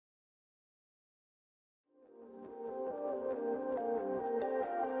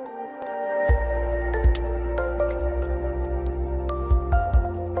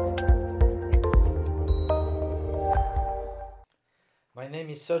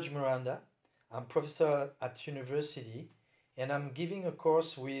is Serge Miranda. I'm professor at university and I'm giving a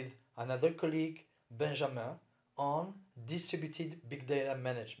course with another colleague, Benjamin, on distributed big data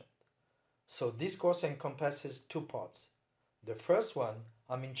management. So this course encompasses two parts. The first one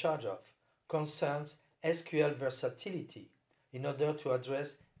I'm in charge of concerns SQL versatility in order to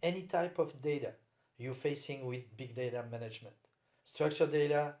address any type of data you're facing with big data management. Structured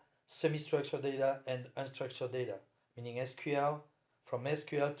data, semi-structured data, and unstructured data, meaning SQL, from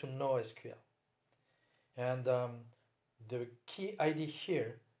SQL to NoSQL. And the key idea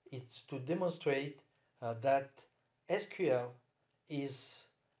here is to demonstrate that SQL is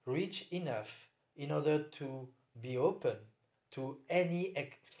rich enough in order to be open to any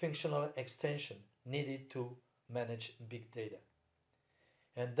functional extension needed to manage big data.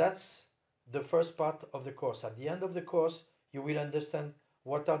 And that's the first part of the course. At the end of the course, you will understand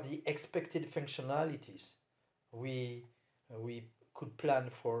what are the expected functionalities we could plan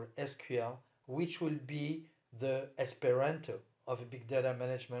for SQL, which will be the Esperanto of big data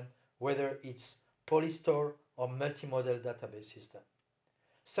management, whether it's polystore or multimodal database system.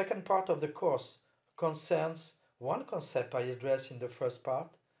 Second part of the course concerns one concept I addressed in the first part,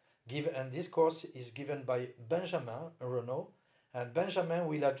 and this course is given by Benjamin Renaud, and Benjamin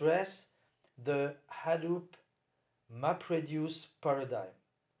will address the Hadoop MapReduce paradigm,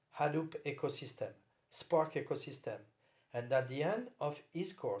 Hadoop ecosystem, Spark ecosystem, and at the end of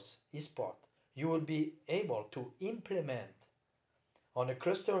his course, his part, you will be able to implement on a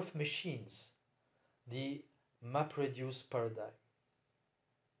cluster of machines the MapReduce paradigm.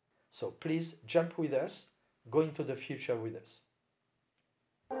 So please jump with us, go into the future with us.